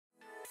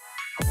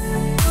Good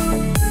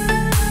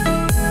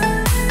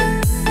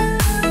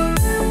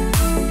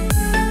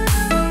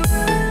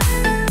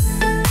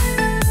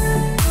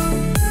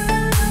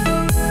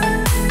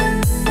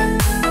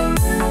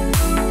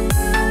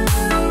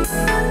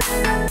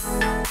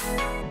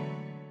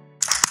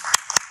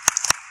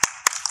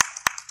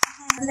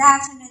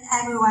afternoon,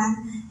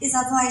 everyone. It's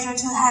a pleasure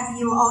to have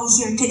you all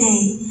here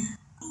today.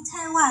 In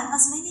Taiwan,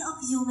 as many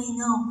of you may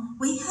know,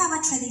 we have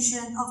a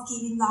tradition of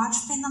giving large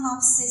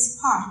phalaenopsis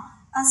pot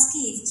as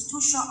gifts to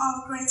show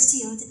our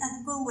gratitude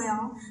and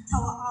goodwill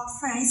toward our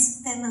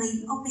friends,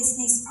 family, or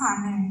business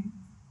partner.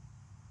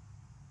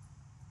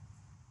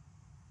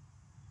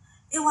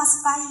 It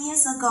was 5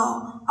 years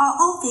ago. Our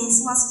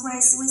office was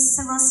graced with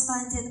several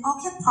splendid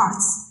orchid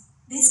pots.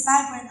 This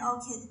vibrant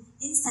orchid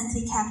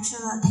instantly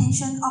captured the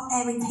attention of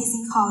every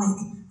passing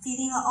colleague,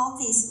 filling the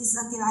office with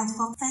a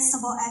delightful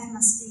festival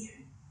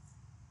atmosphere.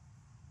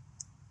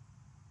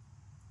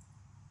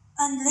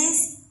 And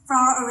this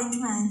flower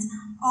arrangement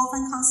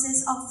often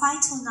consists of 5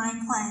 to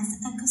 9 plants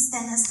and could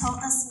stand as tall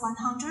as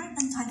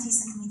 120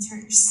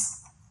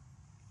 centimeters.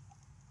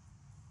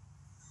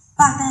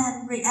 But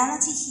then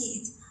reality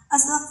hit.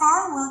 As the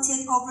flower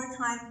wilted over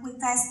time, we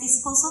faced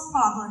disposal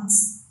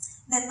problems.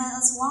 That made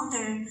us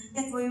wonder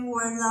if we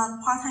were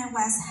the part-time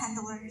waste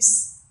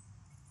handlers.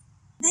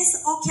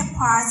 These orchid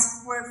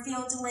pots were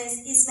filled with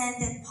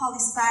expanded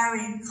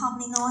polystyrene,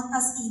 commonly known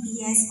as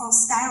EPS or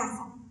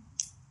styrofoam.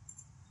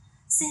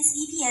 Since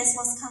EPS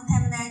was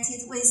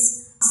contaminated with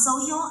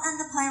soil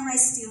and plant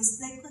residues,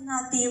 they could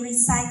not be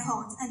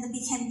recycled and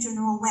became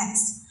general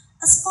waste.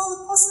 As for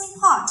the porcelain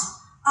pot,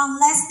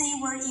 unless they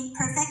were in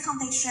perfect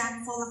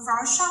condition for the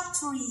flower shop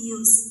to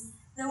reuse,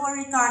 they were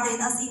regarded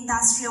as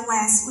industrial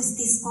waste with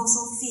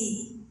disposal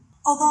fee.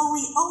 Although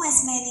we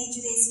always managed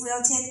these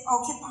wilted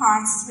orchid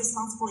pots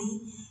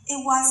responsibly,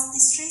 it was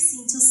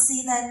distressing to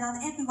see that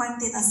not everyone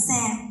did the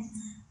same.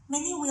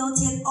 Many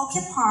wilted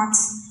orchid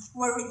pots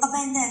were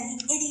abandoned in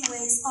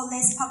alleyways or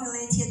less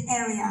populated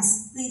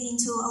areas, leading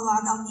to a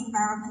lot of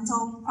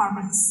environmental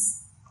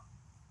problems.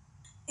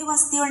 It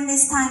was during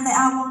this time that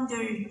I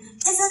wondered,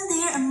 isn't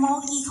there a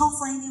more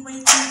eco-friendly way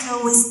to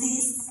deal with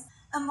this?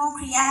 A more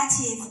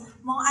creative,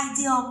 more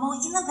ideal, more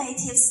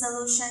innovative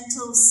solution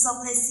to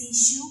solve this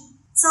issue?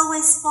 So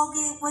we spoke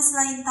with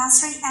the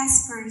industry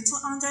experts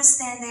to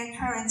understand their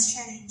current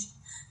challenge.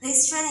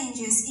 These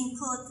challenges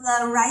include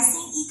the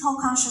rising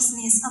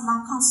eco-consciousness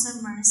among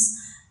consumers,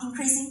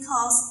 increasing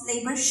costs,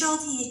 labor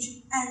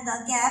shortage, and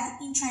the gap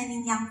in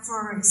training young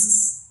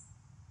florists.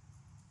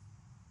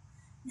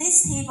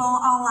 This table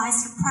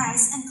outlines the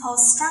price and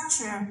cost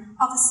structure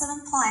of a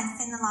 7-plant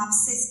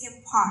phalaenopsis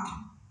gift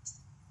pot.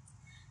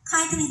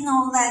 Kindly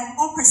note that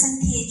all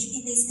percentage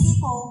in this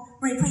table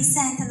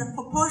represent the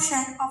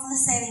proportion of the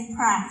selling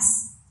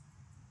price.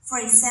 For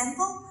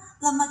example,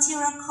 the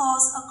material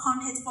cost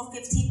accounted for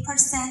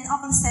 50%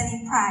 of the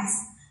selling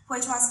price,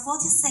 which was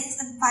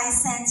 46.5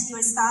 cents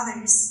US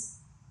dollars.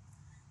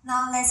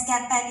 Now let's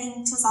get back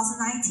in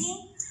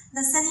 2019.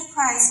 The selling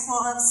price for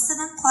a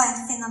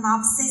 7-plant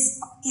phalaenopsis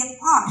gift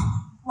pot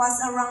was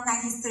around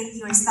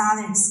 93 US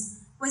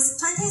dollars, with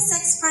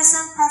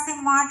 26%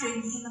 profit margin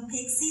in the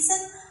peak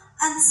season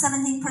and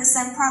 17%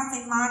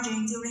 profit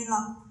margin during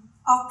the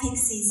off-peak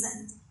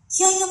season.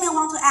 Here you may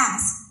want to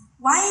ask,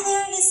 why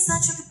there is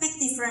such a big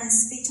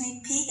difference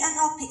between peak and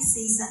off-peak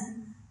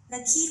season?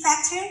 The key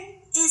factor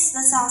is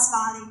the sales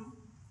value.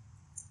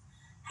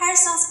 Higher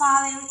sales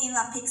value in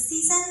the peak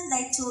season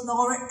led to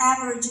lower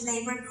average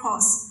labor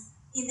costs,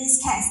 in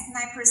this case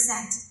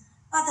 9%,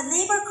 but the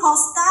labor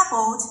cost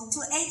doubled to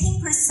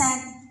 18%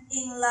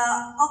 in the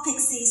off-peak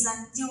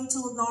season due to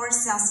lower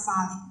sales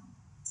value.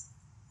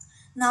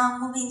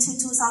 Now moving to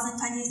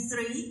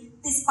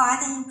 2023, despite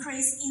the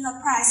increase in the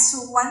price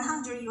to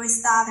 100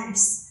 US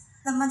dollars,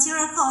 the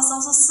material cost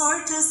also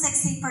soared to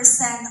 60%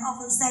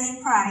 of the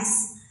selling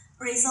price,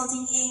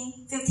 resulting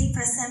in 50%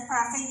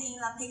 profit in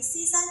the peak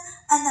season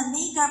and a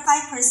meager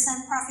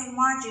 5% profit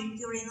margin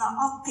during the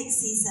off-peak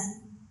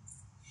season.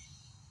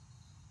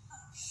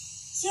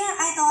 Here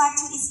I'd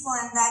like to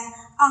explain that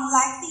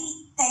unlike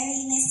the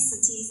daily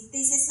necessities,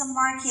 this is a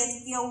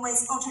market filled with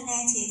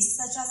alternatives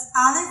such as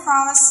other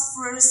flowers,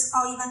 fruits,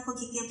 or even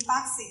cookie gift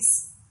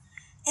boxes.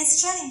 It's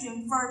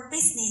challenging for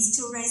business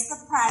to raise the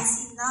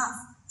price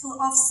enough to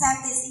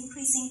offset this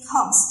increasing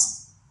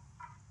cost.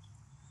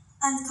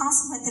 And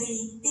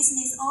consequently,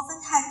 business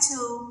often had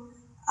to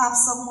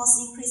absorb most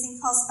increasing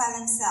costs by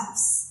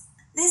themselves.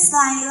 This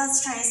slide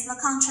illustrates the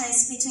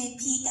contrast between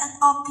peak and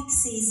off-peak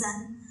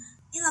season.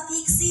 In the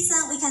peak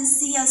season, we can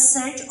see a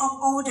surge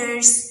of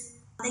orders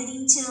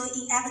leading to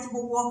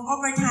inevitable work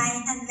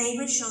overtime and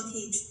labor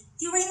shortage.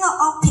 During the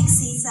off-peak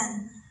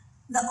season,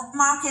 the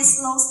market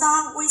slows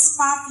down with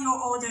far fewer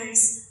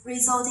orders,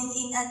 resulting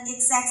in an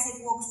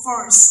excessive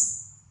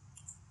workforce.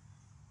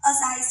 As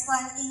I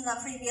explained in the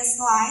previous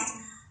slide,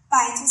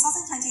 by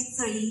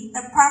 2023,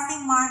 the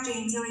profit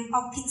margin during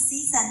off-peak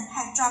season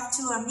had dropped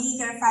to a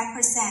meager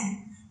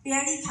 5%,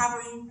 barely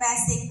covering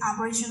basic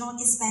operational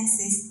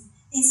expenses.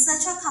 In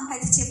such a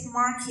competitive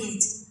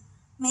market,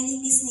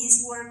 many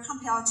businesses were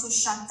compelled to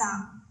shut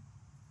down.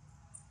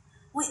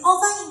 We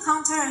often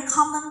encounter a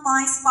common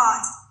blind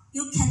spot: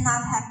 you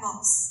cannot have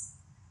both.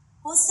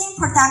 Boosting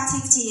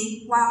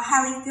productivity while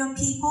hiring fewer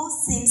people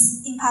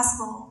seems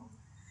impossible.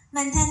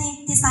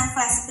 Maintaining design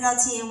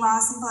flexibility while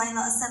simplifying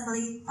the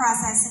assembly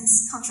process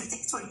seems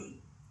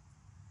contradictory.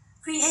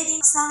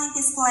 Creating stunning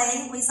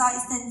display without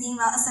extending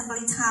the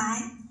assembly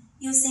time,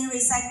 using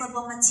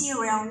recyclable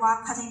material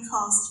while cutting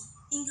costs,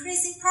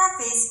 increasing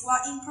profits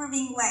while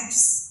improving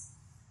wages.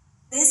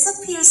 This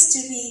appears to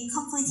be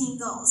conflicting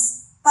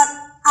goals, but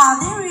are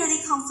they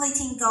really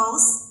conflicting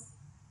goals?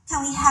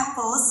 Can we have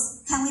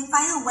both? Can we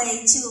find a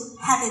way to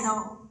have it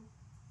all?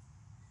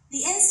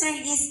 The answer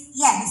is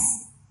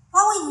yes.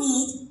 What we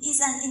need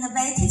is an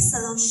innovative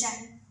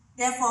solution.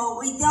 Therefore,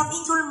 we delve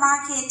into the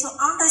market to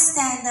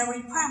understand the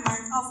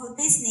requirement of the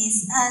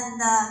business and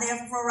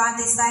their product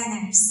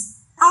designers.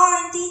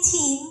 Our R&D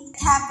team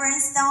kept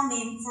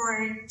brainstorming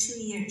for 2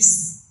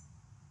 years.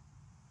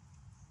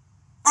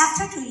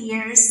 After 2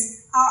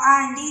 years, our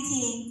R&D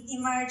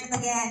team emerged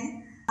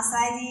again,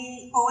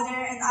 slightly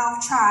older and out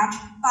of charge,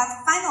 but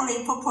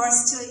finally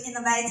proposed two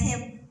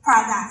innovative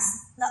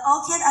products: the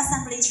orchid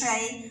assembly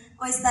tray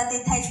with the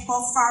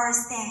detachable flower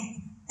stand.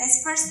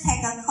 Let's first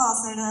take a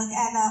closer look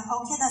at the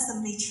orchid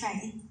assembly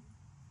tray.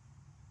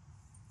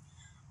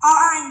 Our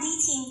R&D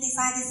team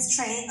designed this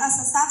tray as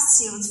a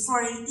substitute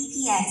for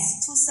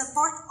EPS to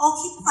support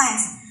orchid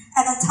plants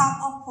at the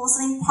top of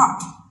porcelain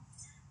pot.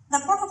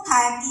 The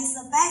prototype is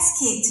a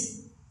basket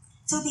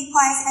to be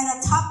placed at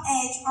the top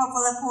edge of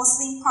the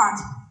porcelain pot.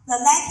 The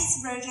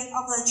latest version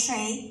of the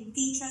tray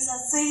features a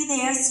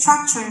 3-layer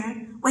structure,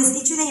 with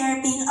each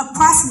layer being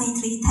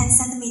approximately 10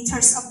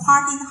 centimeters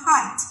apart in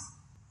height.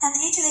 And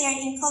each layer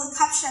includes a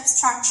cup-shaped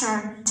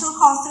structure to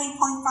hold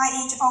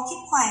 3.5-inch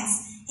orchid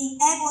plants,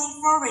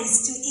 enabling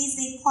florists to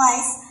easily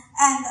place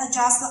and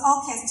adjust the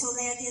orchids to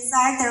their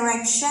desired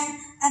direction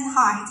and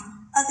height.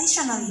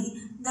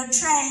 Additionally, the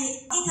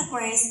tray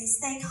integrates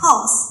stake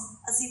holes,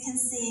 as you can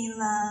see in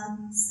the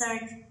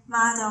third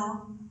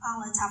model on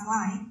the top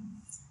line.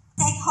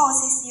 Stake holes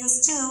is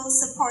used to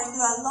support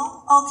the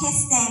long orchid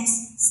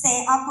stems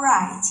stay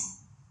upright.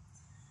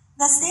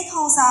 The stake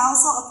holes are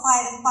also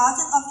applied at the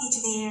bottom of each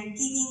layer,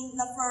 giving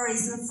the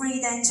florist the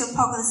freedom to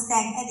poke the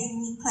stake at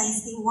any place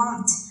they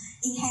want,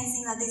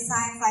 enhancing the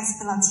design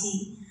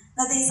flexibility.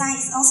 The design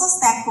is also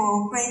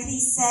stackable,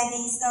 greatly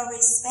saving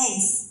storage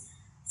space.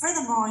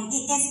 Furthermore,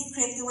 it is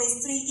equipped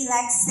with 3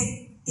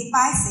 elastic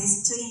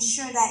devices to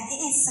ensure that it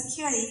is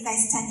securely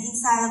fastened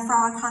inside the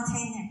flower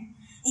container,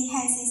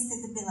 enhancing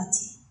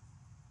stability.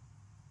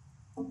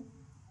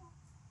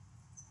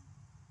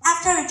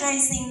 After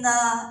addressing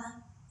the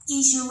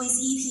issue with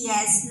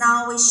EPS,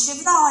 now we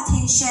shift our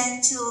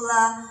attention to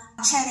the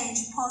challenge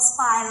posed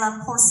by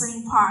the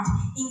porcelain pot,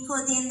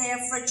 including their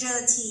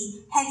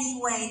fragility,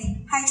 heavy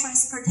weight, high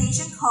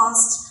transportation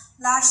cost,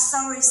 large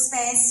storage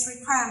space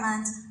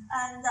requirement,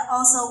 and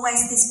also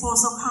waste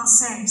disposal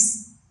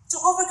concerns. To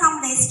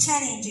overcome these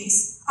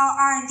challenges, our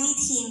R&D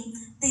team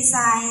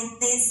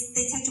designed this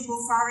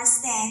detachable flower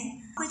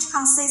stand, which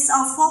consists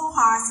of 4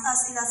 parts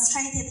as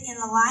illustrated in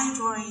the line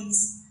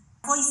drawings.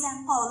 For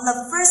example,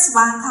 the first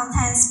one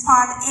contains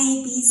part A,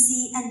 B,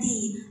 C, and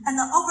D, and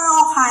the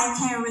overall height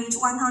can reach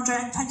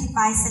 125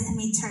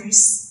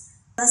 centimeters.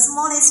 The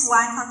smallest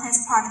one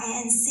contains part A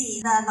and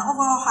C. The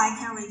overall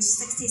height can reach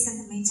 60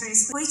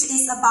 centimeters, which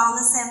is about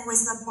the same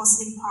with the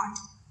porcelain pot.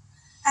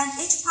 And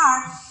each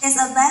part is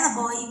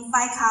available in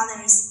 5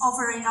 colors,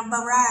 offering a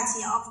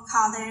variety of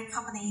color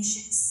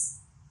combinations.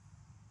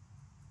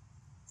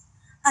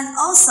 And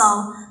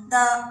also,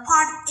 the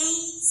part A,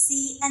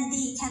 C, and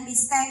D can be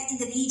stacked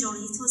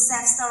individually to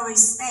save storage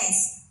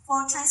space.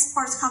 For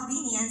transport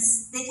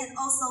convenience, they can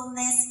also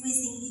nest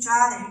within each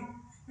other,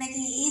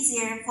 making it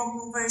easier for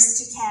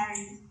movers to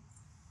carry.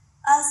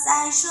 As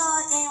I show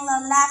in the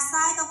left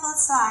side of the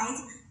slide,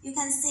 you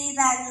can see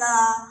that the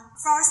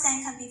flower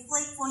stand can be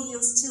flipped for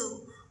use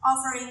too,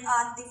 offering a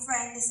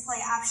different display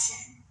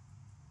option.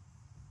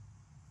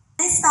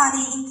 This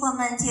study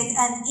implemented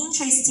an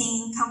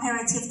interesting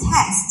comparative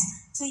test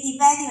to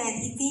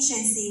evaluate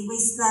efficiency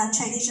with the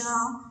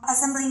traditional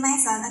assembly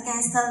method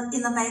against the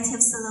innovative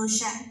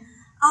solution.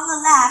 On the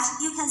left,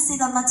 you can see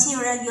the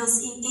material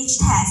used in each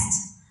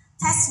test.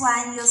 Test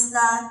 1 used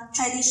the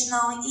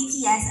traditional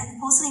EPS and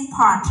porcelain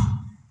pot.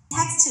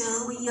 Test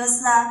 2, we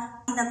used the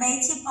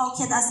innovative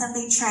orchid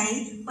assembly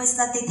tray with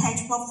the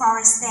detachable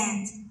flower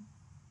stand.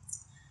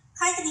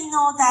 Kindly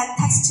note that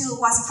Test 2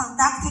 was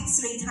conducted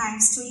 3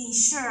 times to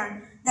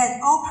ensure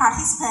that all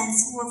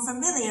participants were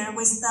familiar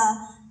with the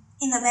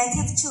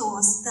innovative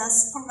tools,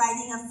 thus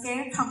providing a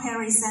fair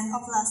comparison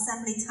of the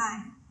assembly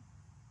time.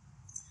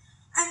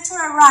 And to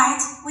the right,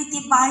 we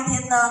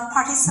divided the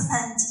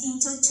participants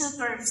into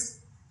 2 groups.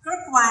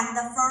 Group 1,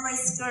 the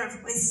florist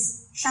group with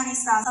shiny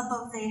stars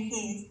above their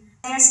head.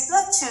 There's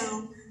Group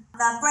 2,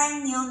 the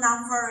brand new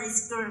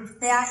non-florist group.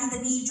 They are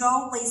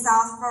individual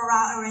without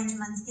floral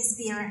arrangement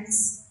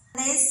experience.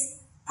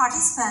 These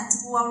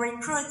Participants were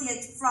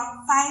recruited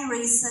from 5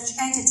 research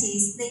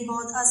entities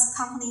labeled as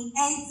Company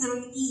A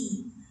through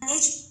E.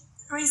 Each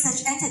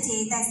research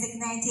entity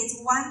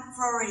designated 1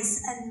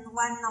 florist and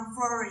 1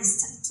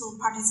 non-florist to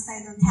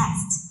participate in the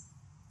test.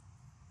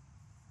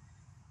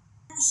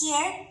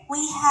 Here,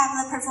 we have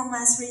the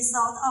performance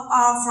result of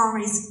our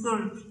florist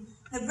group.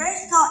 The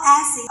vertical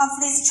axis of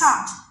this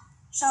chart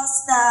shows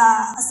the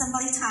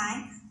assembly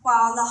time,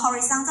 while the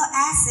horizontal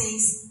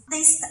axis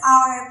lists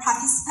our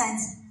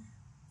participants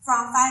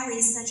from 5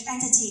 research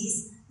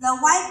entities. The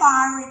white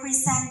bar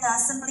represents the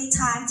assembly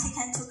time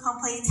taken to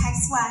complete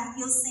Task 1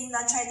 using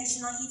the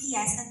traditional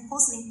EPS and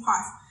porcelain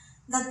parts.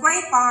 The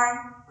gray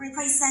bar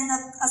represents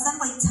the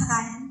assembly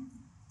time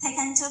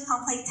taken to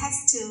complete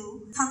Task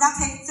 2,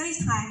 conducted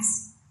 3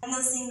 times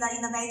using the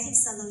innovative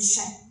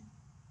solution.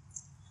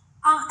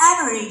 On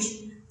average,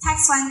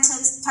 Task 1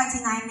 took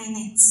 29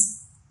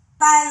 minutes.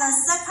 By the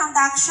third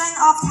conduction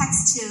of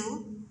Task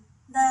 2,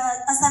 the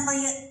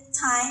assembly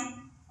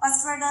time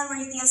was further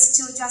reduced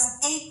to just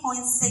 8.6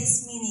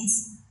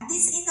 minutes.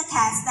 This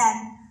indicates that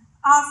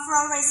our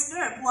florist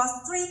group was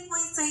 3.3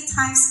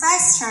 times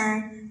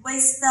faster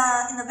with the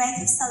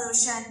innovative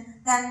solution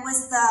than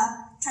with the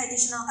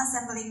traditional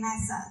assembly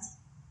method.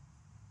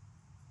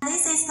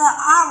 This is the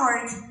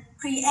artwork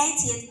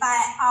created by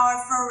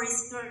our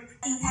florist group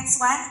in Task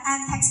 1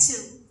 and Task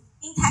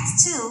 2. In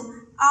Task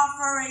 2, our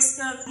florist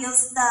group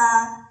used the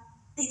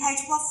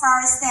detachable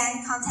flower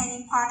stand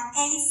containing part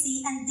A,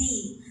 C, and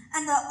D,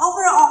 and the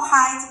overall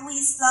height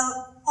with the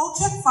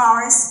orchid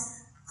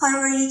flowers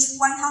could reach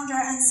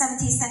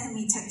 170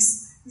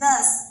 centimeters.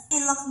 Thus,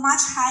 it looked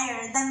much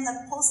higher than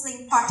the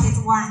porcelain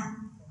parted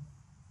one.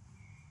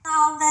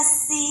 Now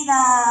let's see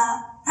the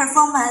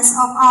performance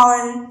of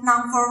our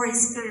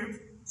non-florist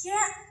group.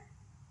 Here,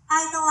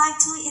 I'd like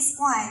to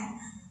explain.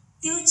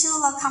 Due to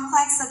the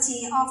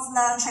complexity of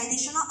the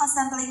traditional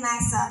assembly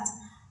method,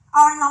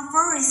 our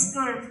non-florist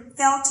group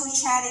failed to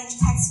challenge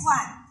Task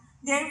 1.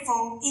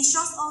 Therefore, it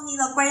shows only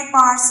the gray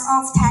bars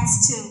of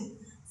Task 2.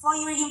 For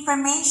your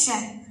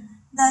information,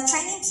 the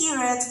training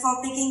period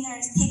for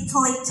beginners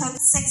typically took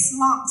 6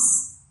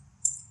 months.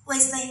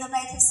 With the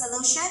innovative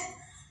solution,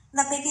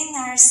 the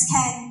beginners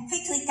can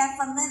quickly get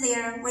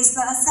familiar with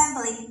the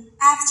assembly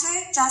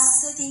after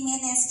just 30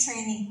 minutes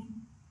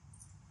training.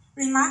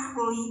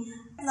 Remarkably,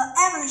 the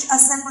average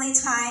assembly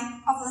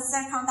time of the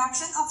third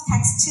conduction of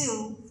Task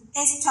 2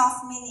 is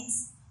 12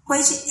 minutes,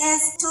 which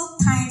is 2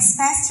 times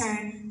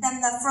faster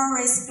than the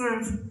florist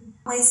group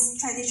with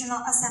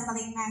traditional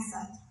assembly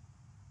method.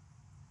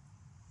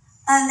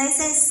 And this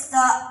is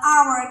the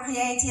hour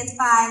created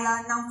by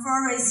the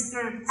non-florist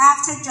group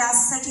after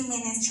just 30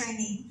 minutes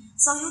training.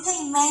 So you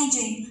can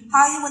imagine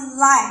how it would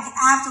like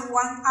after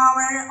 1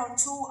 hour or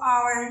 2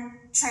 hour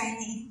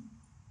training.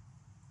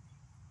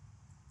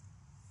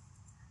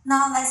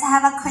 Now let's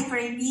have a quick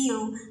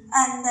review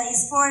and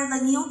explore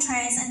the new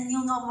trends and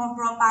new normal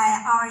brought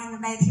by our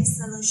innovative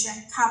solution,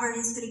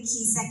 covering 3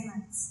 key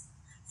segments.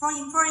 For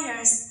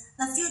employers,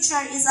 the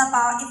future is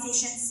about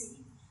efficiency.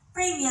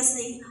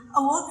 Previously,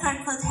 a worker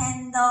could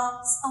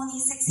handle only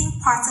 16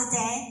 parts a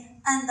day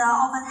and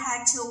often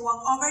had to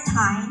work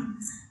overtime.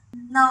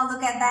 Now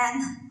look at that.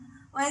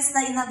 With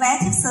the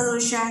innovative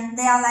solution,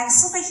 they are like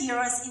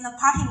superheroes in the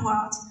parting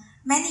world,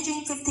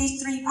 managing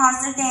 53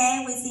 parts a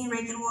day within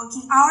regular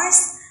working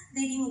hours,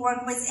 leaving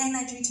work with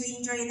energy to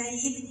enjoy the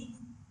evening.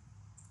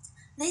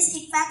 This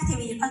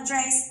effectively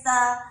addresses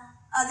the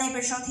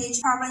labor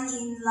shortage problem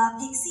in the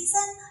peak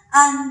season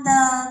and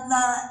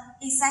the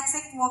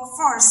excessive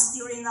workforce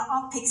during the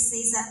off-peak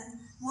season,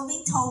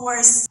 moving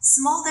towards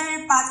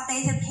smaller but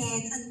better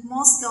paid and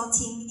more skilled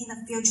team in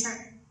the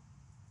future.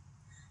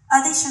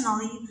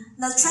 Additionally,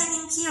 the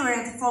training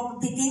period for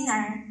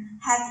beginner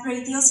had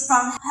reduced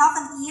from half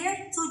an year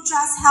to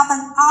just half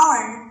an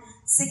hour,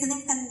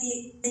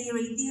 significantly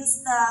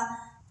reduced the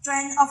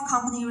drain of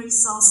company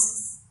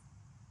resources.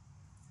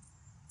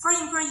 For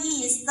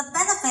employees, the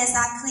benefits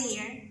are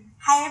clear: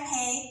 higher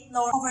pay,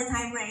 lower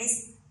overtime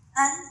rates,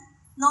 and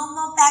no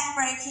more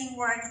back-breaking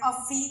work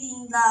of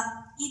feeding the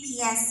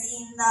EPS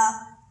in the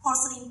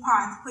porcelain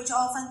part, which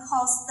often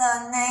causes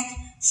the neck,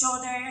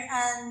 shoulder,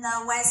 and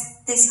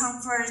waist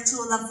discomfort to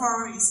the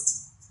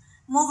florist.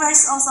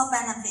 Movers also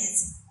benefit,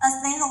 as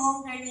they no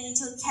longer need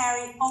to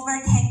carry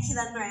over 10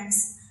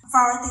 kilograms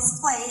flower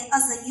display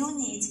as a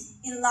unit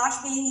in large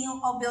venue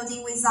or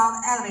building without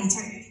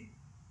elevator.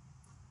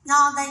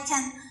 Now they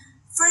can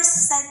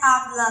first set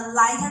up the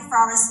lighter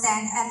flower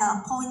stand at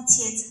the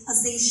pointed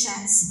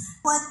positions,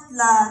 put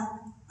the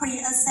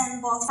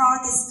pre-assembled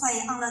flower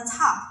display on the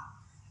top,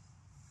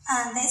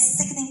 and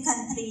this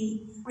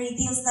significantly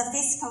reduces the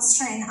physical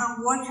strain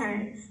on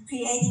worker,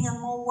 creating a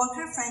more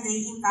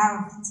worker-friendly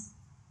environment.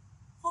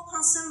 For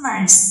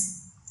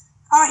consumers,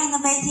 our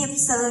innovative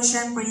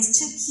solution brings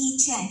 2 key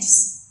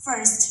changes.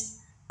 First,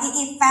 it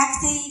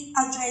effectively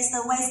addresses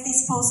the waste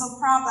disposal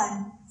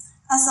problem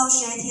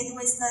associated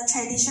with the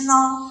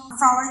traditional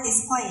flower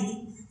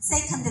display.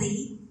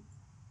 Secondly,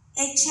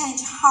 it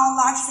changed how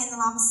large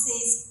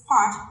phenolopsis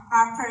parts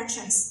are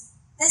purchased.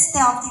 Let's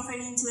delve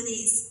deeper into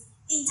this.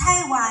 In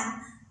Taiwan,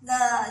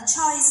 the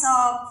choice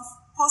of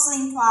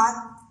porcelain pot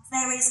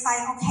varies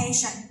by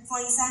occasion.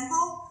 For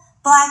example,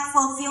 black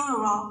for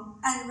funeral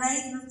and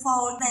red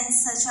for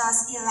events such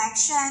as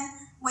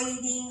election,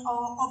 wedding,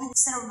 or open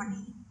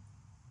ceremony.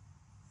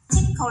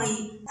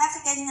 Typically,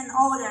 after getting an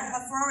order,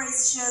 a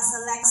florist should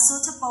select a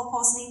suitable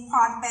porcelain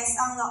pot based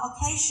on the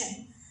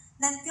occasion,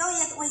 then fill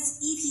it with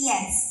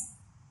EPS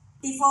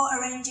before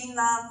arranging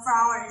the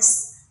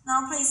flowers.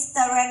 Now please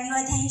direct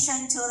your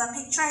attention to the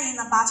picture in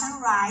the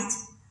bottom right.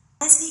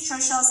 This picture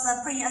shows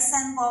the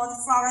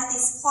pre-assembled flower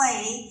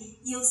display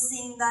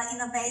using the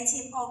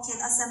innovative orchid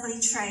assembly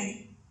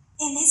tray.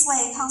 In this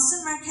way,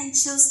 consumers can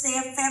choose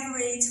their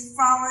favorite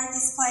flower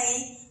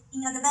display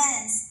in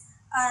advance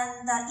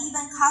and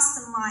even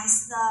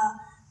customize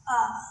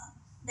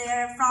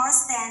their flower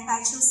stand by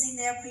choosing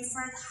their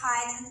preferred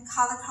height and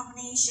color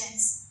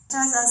combinations,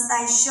 just as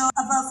I showed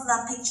above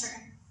the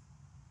picture.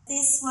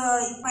 This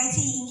will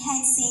greatly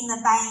enhance the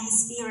buying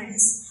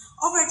experience.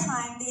 Over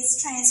time, these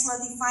trends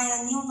will define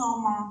a new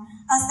normal,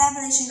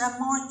 establishing a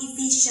more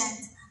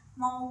efficient,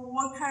 more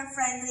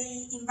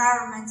worker-friendly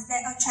environment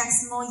that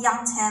attracts more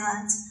young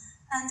talent,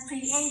 and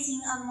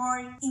creating a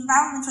more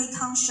environmentally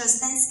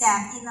conscious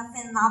landscape in the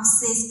phenomenon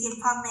gift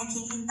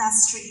making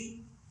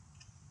industry.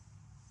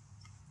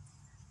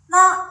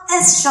 Now,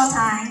 it's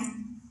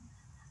showtime.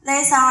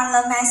 These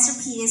are the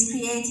masterpieces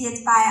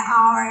created by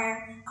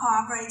our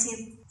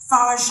cooperative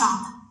flower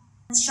shop,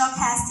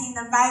 showcasing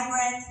the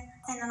vibrant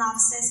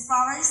phalaenopsis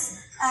flowers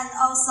and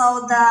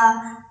also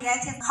the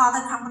creative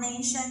color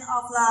combination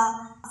of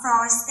the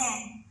flower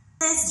stand.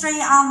 These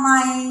three are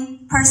my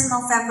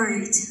personal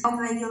favorite.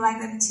 Hopefully you like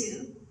them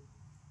too.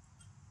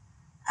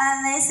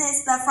 And this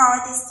is the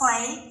flower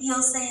display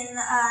used in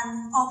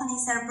an opening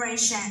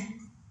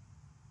celebration.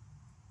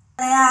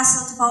 They are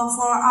suitable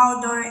for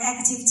outdoor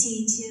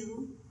activity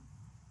too.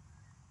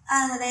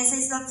 And this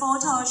is the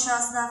photo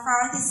shows the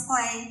flower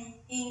display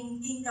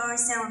in indoor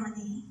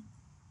ceremony.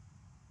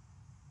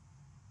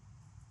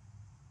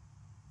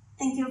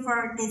 Thank you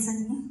for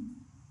listening.